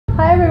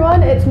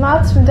everyone, it's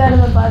Mads from Denim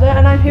and Leather,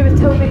 and I'm here with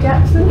Toby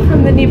Jepson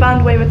from the new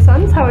band Wayward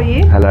Sons. How are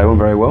you? Hello, I'm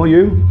very well.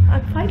 You?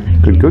 I'm fine,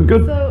 thank you.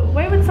 Good. So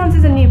Wayward Sons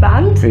is a new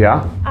band.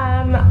 Yeah.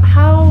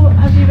 How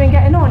have you been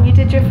getting on? You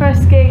did your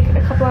first gig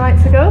a couple of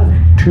nights ago.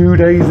 2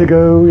 days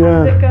ago, yeah.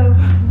 How did it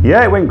go?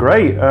 Yeah, it went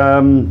great.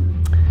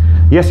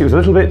 Yes, it was a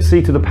little bit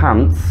seat of the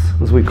pants,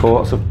 as we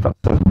call it. That's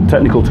a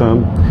technical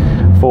term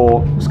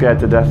for scared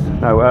to death.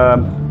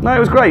 No, it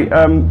was great.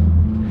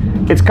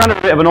 It's kind of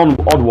a bit of an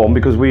odd one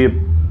because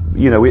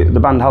the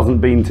band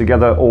hasn't been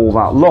together all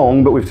that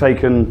long, but we've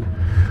taken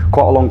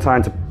quite a long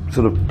time to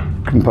sort of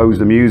compose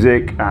the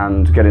music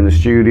and get in the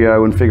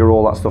studio and figure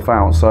all that stuff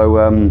out. So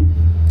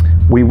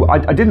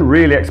I didn't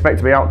really expect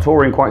to be out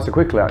touring quite so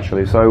quickly,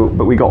 actually.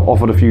 But we got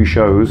offered a few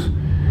shows,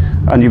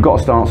 and you've got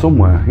to start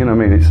somewhere. You know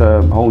what I mean? It's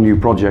a whole new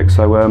project.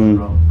 So I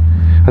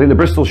think the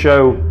Bristol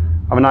show.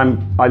 I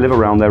mean, I live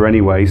around there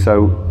anyway.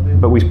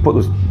 But we put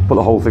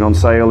the whole thing on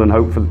sale and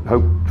hope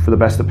for the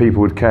best that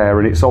people would care,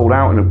 and it sold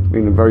out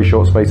in a very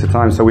short space of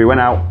time. So we went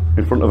out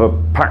in front of a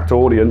packed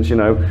audience,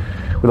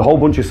 with a whole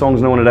bunch of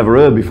songs no one had ever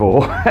heard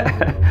before,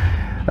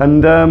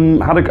 and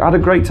had a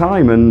great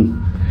time.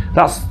 And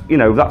that's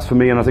for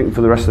me, and I think for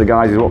the rest of the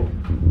guys, is what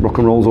rock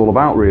and roll's all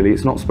about. Really,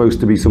 it's not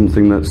supposed to be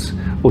something that's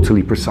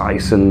utterly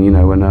precise and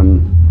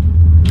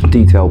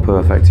detail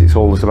perfect. It's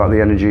all just about the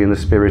energy and the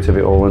spirit of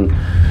it all, and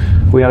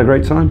we had a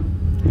great time.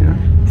 Yeah.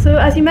 So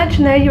as you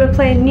mentioned there, you were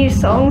playing new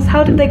songs.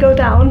 How did they go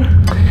down?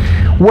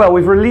 Well,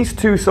 we've released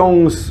 2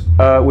 songs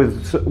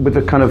with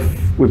a kind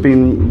of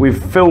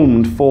we've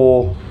filmed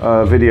 4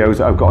 videos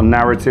that have got a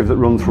narrative that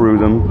run through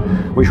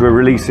them, which we're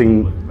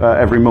releasing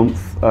every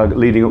month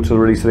leading up to the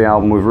release of the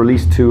album. We've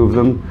released 2 of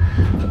them,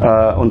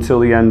 Until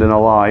the End and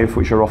Alive,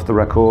 which are off the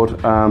record.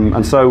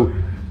 And so,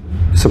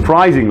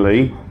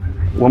 surprisingly,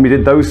 when we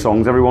did those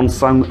songs, everyone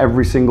sang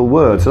every single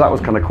word. So that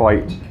was kind of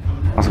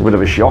that's a bit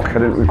of a shock. I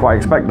didn't quite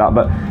expect that,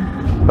 but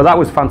that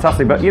was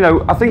fantastic. But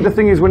I think the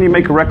thing is, when you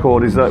make a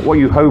record, is that what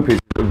you hope is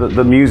that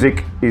the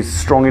music is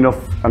strong enough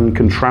and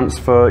can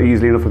transfer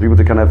easily enough for people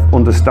to kind of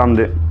understand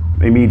it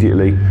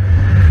immediately.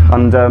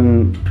 And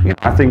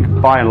I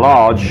think by and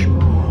large,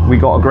 we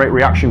got a great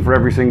reaction for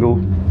every single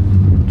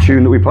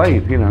tune that we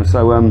played.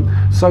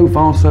 So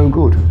far so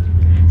good.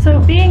 So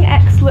being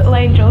ex-Little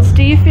Angels,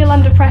 do you feel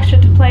under pressure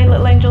to play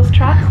Little Angels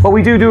tracks? Well,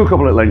 we do a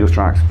couple of Little Angels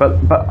tracks, but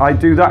I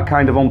do that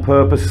kind of on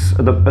purpose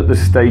at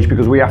this stage,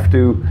 because we have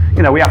to,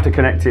 we have to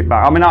connect it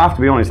back. I mean, I have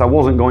to be honest, I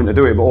wasn't going to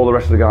do it, but all the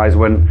rest of the guys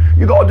went,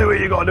 you got to do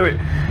it.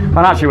 And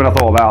actually, when I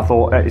thought about it, I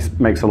thought it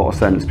makes a lot of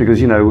sense, because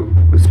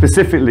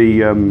specifically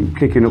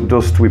Kicking Up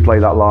Dust, we play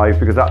that live,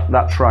 because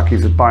that track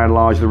is by and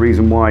large the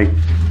reason why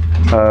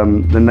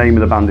the name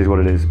of the band is what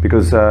it is,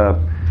 because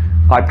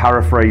I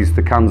paraphrased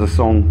the Kansas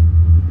song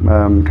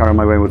Carry On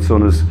My Wayward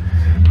Son as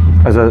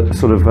a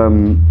sort of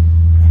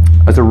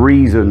as a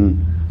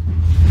reason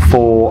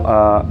for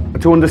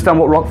to understand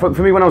what rock. For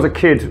me, when I was a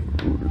kid,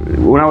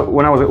 when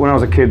I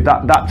was a kid,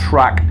 that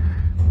track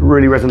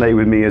really resonated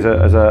with me as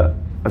a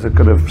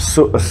kind of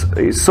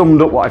it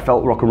summed up what I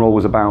felt rock and roll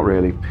was about.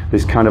 Really,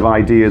 this kind of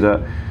idea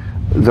that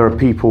there are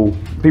people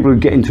who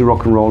get into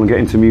rock and roll and get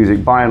into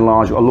music, by and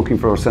large, are looking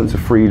for a sense of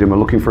freedom, are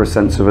looking for a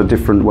sense of a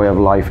different way of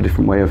life, a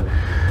different way of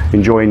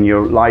enjoying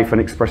your life and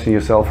expressing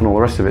yourself and all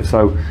the rest of it.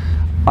 So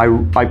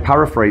I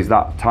paraphrased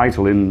that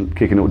title in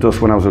Kicking Up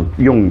Dust when I was a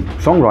young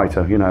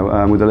songwriter,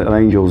 with the Little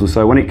Angels. And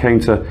so when it came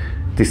to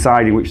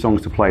deciding which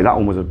songs to play, that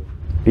one was an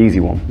easy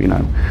one,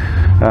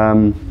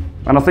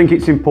 And I think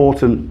it's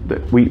important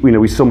that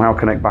we somehow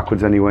connect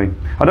backwards anyway.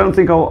 I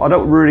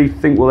don't really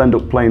think we'll end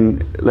up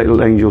playing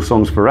Little Angel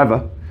songs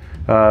forever.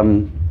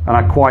 And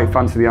I quite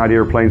fancy the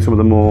idea of playing some of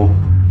the more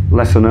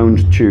lesser known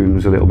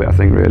tunes a little bit, I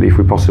think, really, if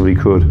we possibly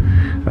could.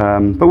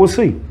 But we'll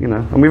see,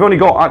 And we've only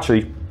got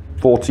actually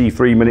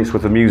 43 minutes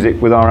worth of music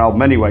with our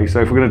album anyway, so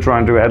if we're going to try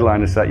and do a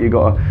headliner set, you've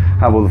got to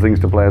have other things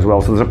to play as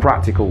well. So there's a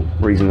practical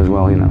reason as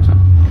well,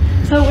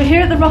 So we're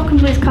here at the Rock and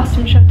Blues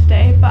costume show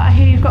today, but I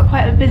hear you've got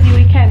quite a busy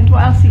weekend.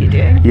 What else are you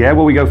doing? Yeah,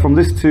 well, we go from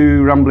this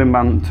to Ramblin'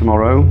 Band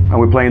tomorrow, and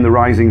we're playing the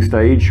Rising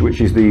stage, which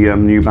is the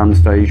new band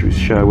stage,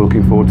 which we're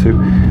looking forward to.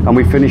 And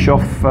we finish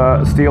off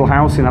Steel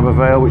House in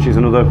Abervale, which is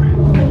another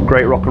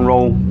great rock and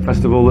roll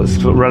festival that's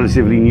sort of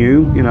relatively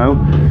new,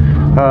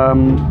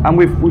 And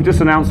we've just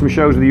announced some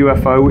shows with the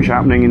UFO, which are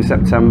happening in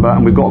September,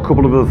 and we've got a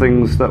couple of other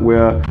things that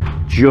we're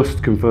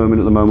just confirming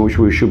at the moment, which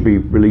we should be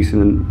releasing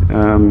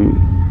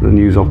the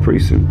news of pretty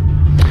soon.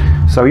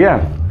 So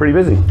yeah, pretty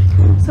busy.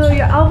 So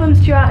your album's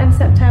due out in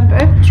September.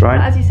 That's right.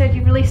 As you said,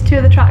 you've released 2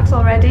 of the tracks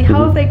already.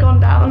 How have they gone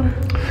down?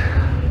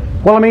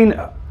 Well, I mean,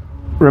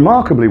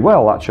 remarkably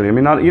well, actually. I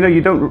mean, I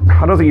don't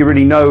think you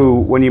really know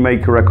when you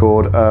make a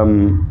record,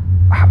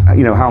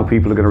 how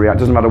people are going to react.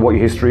 Doesn't matter what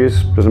your history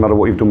is. Doesn't matter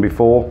what you've done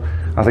before.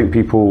 I think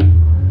people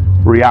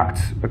react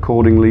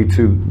accordingly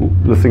to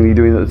the thing you're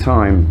doing at the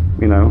time,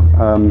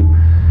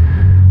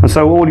 And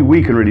so all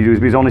we can really do is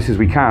be as honest as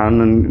we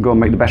can and go and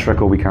make the best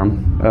record we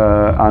can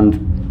and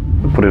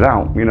put it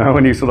out,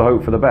 and you sort of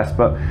hope for the best.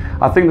 But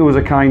I think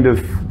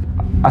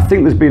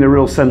there's been a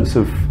real sense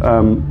of,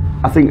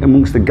 I think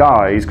amongst the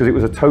guys, because it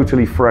was a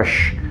totally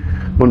fresh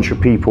bunch of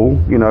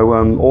people. You know,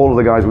 all of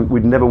the guys,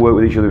 we'd never worked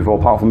with each other before,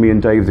 apart from me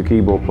and Dave, the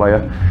keyboard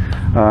player.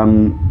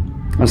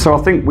 And so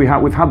I think we've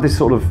had this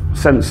sort of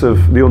sense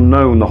of the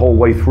unknown the whole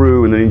way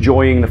through, and then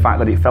enjoying the fact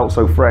that it felt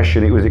so fresh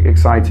and it was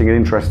exciting and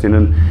interesting.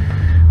 And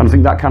I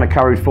think that kind of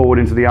carried forward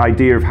into the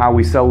idea of how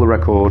we sell the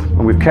record.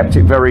 And we've kept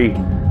it very,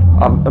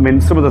 I mean,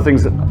 some of the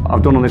things that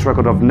I've done on this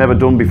record I've never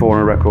done before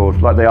on a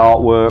record, like the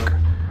artwork,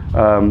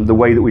 the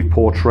way that we've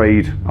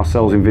portrayed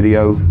ourselves in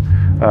video,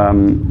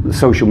 the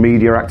social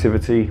media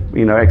activity,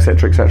 you know,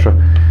 etc., etc.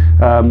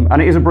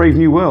 And it is a brave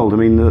new world. I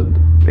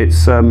mean,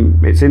 it's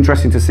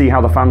interesting to see how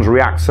the fans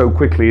react so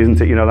quickly, isn't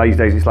it? You know, these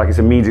days it's like it's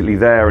immediately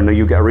there, and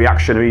you get a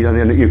reaction,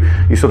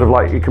 and you sort of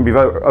like, it can be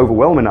very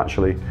overwhelming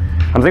actually.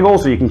 And I think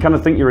also you can kind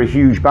of think you're a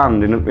huge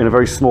band in a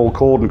very small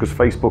cordon, because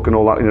Facebook and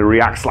all that, you know,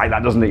 reacts like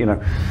that, doesn't it? You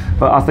know,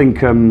 but I think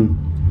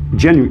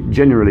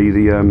generally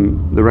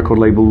the record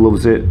label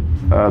loves it.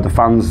 The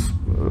fans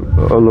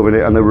are loving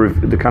it, and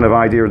the kind of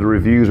idea of the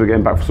reviews we're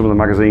getting back from some of the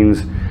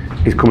magazines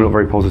is coming up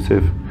very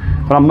positive.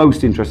 But I'm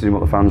most interested in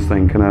what the fans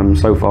think, and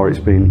so far it's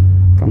been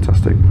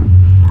fantastic.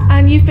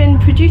 And you've been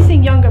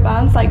producing younger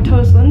bands like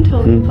Toseland,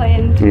 who'll be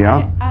playing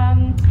tonight.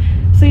 Yeah.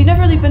 So you've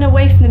never really been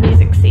away from the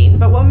music scene,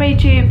 but what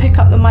made you pick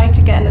up the mic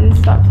again and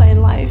start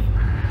playing live?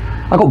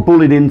 I got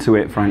bullied into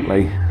it,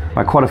 frankly,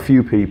 by quite a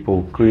few people,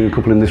 including a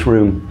couple in this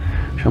room,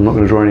 which I'm not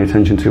going to draw any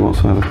attention to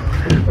whatsoever.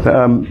 But,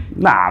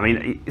 nah, I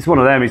mean, it's one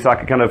of them. It's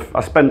like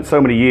I spent so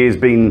many years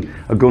being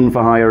a gun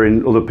for hire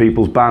in other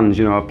people's bands.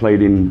 You know,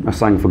 I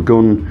sang for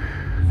Gun,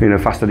 you know,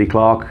 Fast Eddie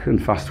Clarke and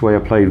Fastway.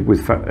 I played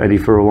with Eddie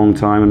for a long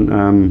time,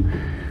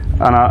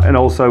 and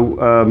also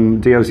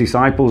DOC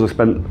Disciples. I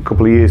spent a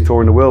couple of years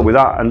touring the world with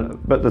that.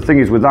 But the thing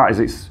is with that is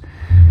it's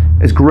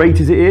as great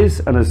as it is,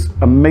 and as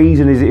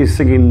amazing as it is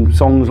singing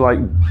songs like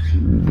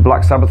the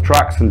Black Sabbath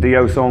tracks and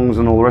Dio songs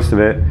and all the rest of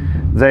it,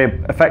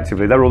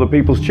 they're other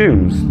people's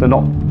tunes. It's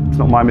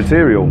not my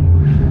material.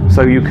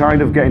 So you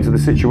kind of get into the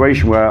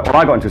situation where, or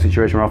I got into a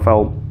situation where I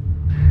felt,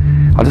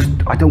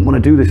 I don't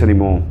want to do this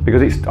anymore,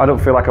 because I don't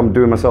feel like I'm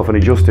doing myself any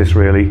justice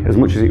really, as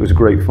much as it was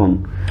great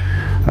fun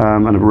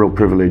and a real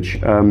privilege.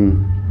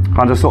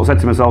 I just sort of said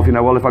to myself, you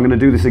know, well, if I'm going to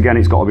do this again,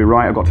 it's got to be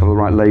right. I've got to have the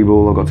right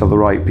label, I've got to have the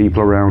right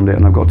people around it,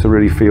 and I've got to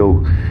really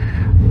feel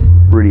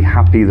really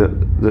happy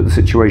that the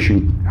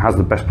situation has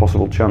the best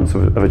possible chance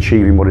of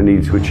achieving what it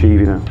needs to achieve,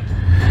 you know.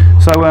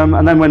 So,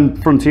 and then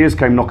when Frontiers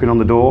came knocking on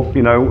the door,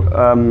 you know,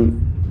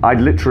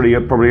 I'd literally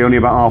probably only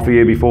about half a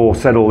year before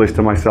said all this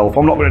to myself,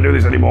 I'm not going to do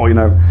this anymore, you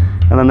know.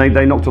 And then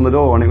they knocked on the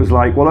door, and it was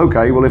like, well,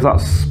 okay, well, if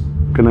that's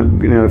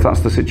if that's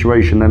the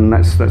situation, then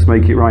let's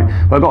make it right.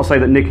 But I've got to say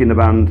that Nick in the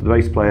band, the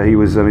bass player, he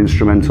was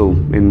instrumental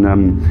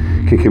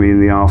in kicking me in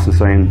the arse and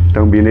saying,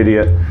 "Don't be an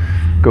idiot,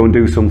 go and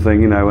do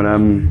something," you know.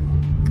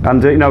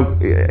 And you know,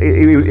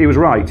 he was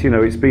right. You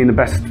know, it's been the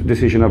best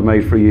decision I've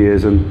made for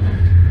years, and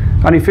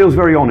he feels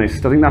very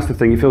honest. I think that's the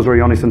thing. He feels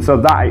very honest, and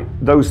so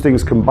those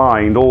things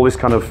combined, all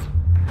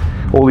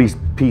these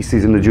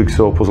pieces in the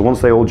jigsaw puzzle,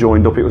 once they all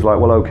joined up, it was like,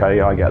 well,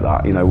 okay, I get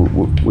that. You know,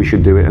 we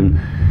should do it.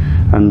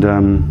 And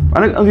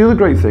the other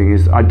great thing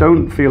is I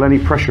don't feel any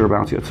pressure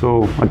about it at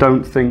all.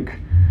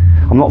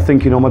 I'm not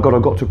thinking, oh my God,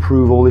 I've got to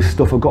prove all this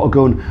stuff, I've got to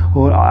go and,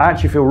 I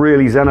actually feel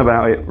really zen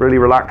about it, really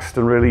relaxed,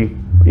 and really,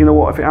 you know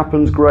what, if it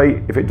happens, great.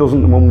 If it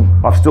doesn't,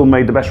 then I've still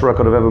made the best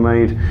record I've ever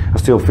made. I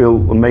still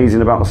feel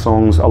amazing about the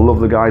songs. I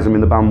love the guys I'm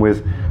in the band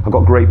with. I've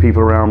got great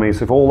people around me.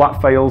 So if all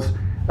that fails,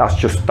 that's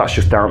just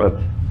down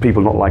to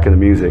people not liking the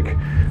music.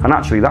 And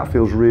actually that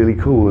feels really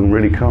cool and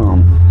really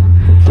calm.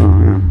 So,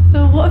 yeah.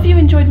 So what have you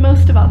enjoyed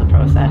most about the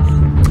process?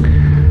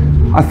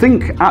 I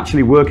think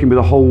actually working with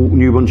a whole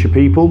new bunch of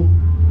people,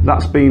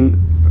 that's been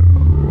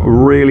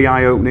really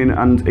eye-opening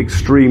and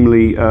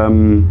extremely,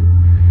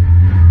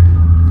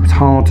 it's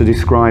hard to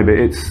describe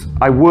it.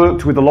 I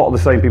worked with a lot of the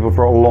same people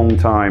for a long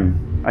time,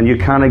 and you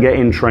kind of get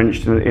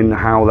entrenched in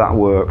how that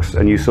works,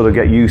 and you sort of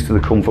get used to the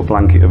comfort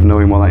blanket of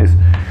knowing what that is.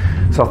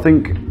 So I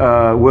think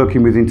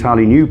working with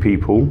entirely new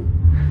people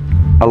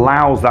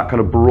allows that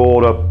kind of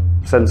broader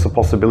sense of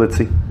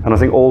possibility. And I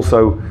think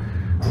also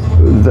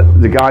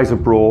the guys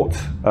have brought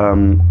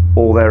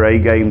all their A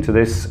game to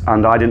this,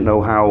 and I didn't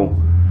know how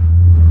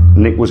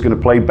Nick was going to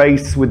play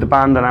bass with the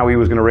band and how he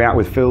was going to react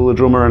with Phil, the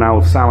drummer, and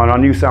how Sam, and I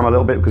knew Sam a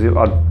little bit because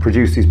I'd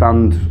produced his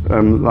band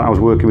that I was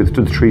working with,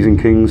 The Trees and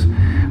Kings,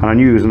 and I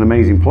knew he was an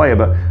amazing player,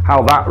 but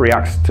how that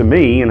reacts to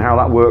me and how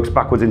that works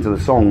backwards into the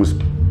songs,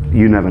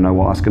 you never know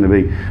what that's going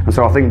to be. And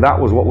so I think that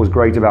was what was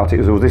great about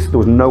it, there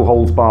was no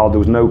holds barred, there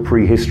was no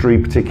prehistory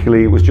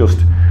particularly, it was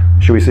just,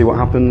 shall we see what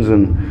happens?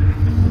 And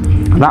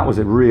that was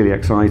really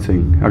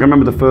exciting. I can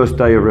remember the first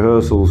day of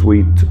rehearsals,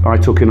 I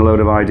took in a load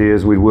of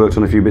ideas, we'd worked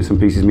on a few bits and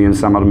pieces, me and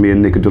Sam and me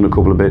and Nick had done a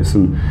couple of bits,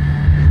 and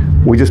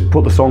we just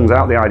put the songs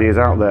out, the ideas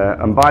out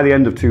there, and by the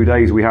end of 2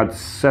 days we had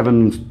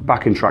 7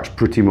 backing tracks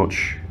pretty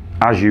much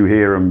as you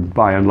hear them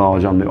by and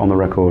large on the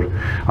record.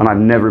 And I've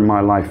never in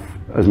my life,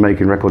 as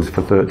making records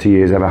for 30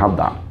 years, ever had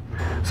that.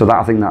 So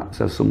I think that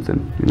says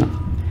something, you know.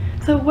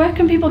 So where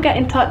can people get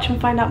in touch and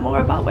find out more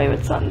about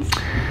Wayward Sons?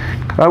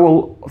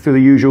 Well, through the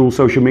usual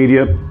social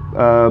media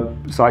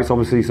sites,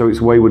 obviously. So it's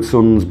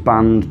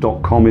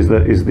waywardsonsband.com is the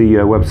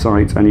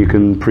website, and you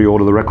can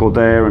pre-order the record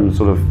there and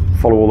sort of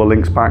follow all the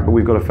links back. But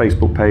we've got a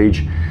Facebook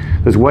page.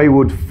 There's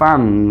Wayward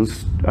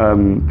Fans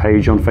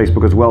page on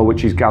Facebook as well,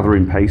 which is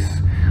gathering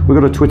pace. We've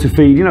got a Twitter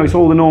feed. You know, it's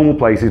all the normal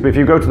places. But if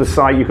you go to the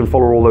site, you can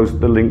follow all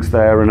the links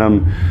there,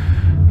 and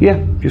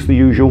yeah, just the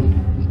usual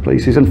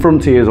places. And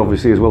Frontiers,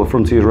 obviously, as well.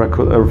 Frontiers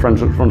Records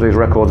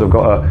have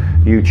got a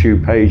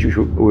YouTube page, which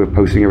we're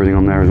posting everything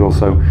on there as well.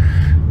 So,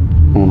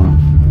 all that.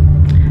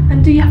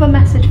 And do you have a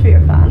message for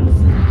your fans?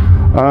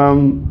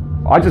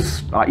 I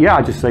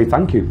just say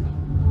thank you.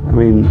 I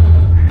mean,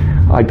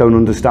 I don't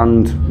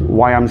understand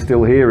why I'm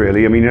still here,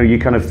 really. I mean, you know, you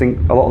kind of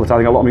think a lot of the time. I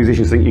think a lot of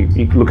musicians think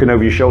you're looking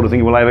over your shoulder,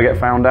 thinking, "Will I ever get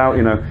found out?"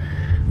 You know,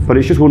 but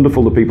it's just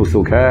wonderful that people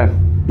still care.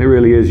 It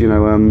really is, you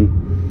know.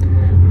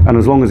 And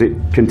as long as it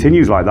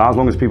continues like that, as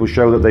long as people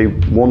show that they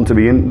want to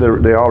be in,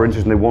 they are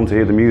interested, and they want to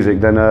hear the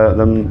music, then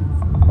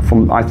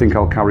I think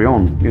I'll carry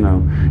on. You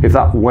know, if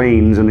that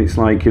wanes and it's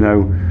like, you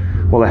know,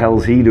 what the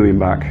hell's he doing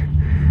back?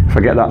 If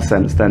I get that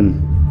sense,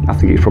 then I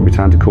think it's probably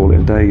time to call it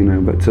a day. You know,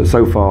 but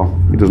so far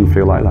it doesn't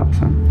feel like that.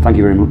 So thank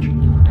you very much.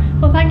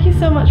 Well, thank you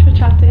so much for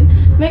chatting.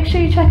 Make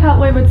sure you check out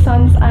Wayward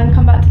Sons and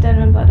come back to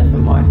Denver and Bladder for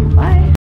more. Bye.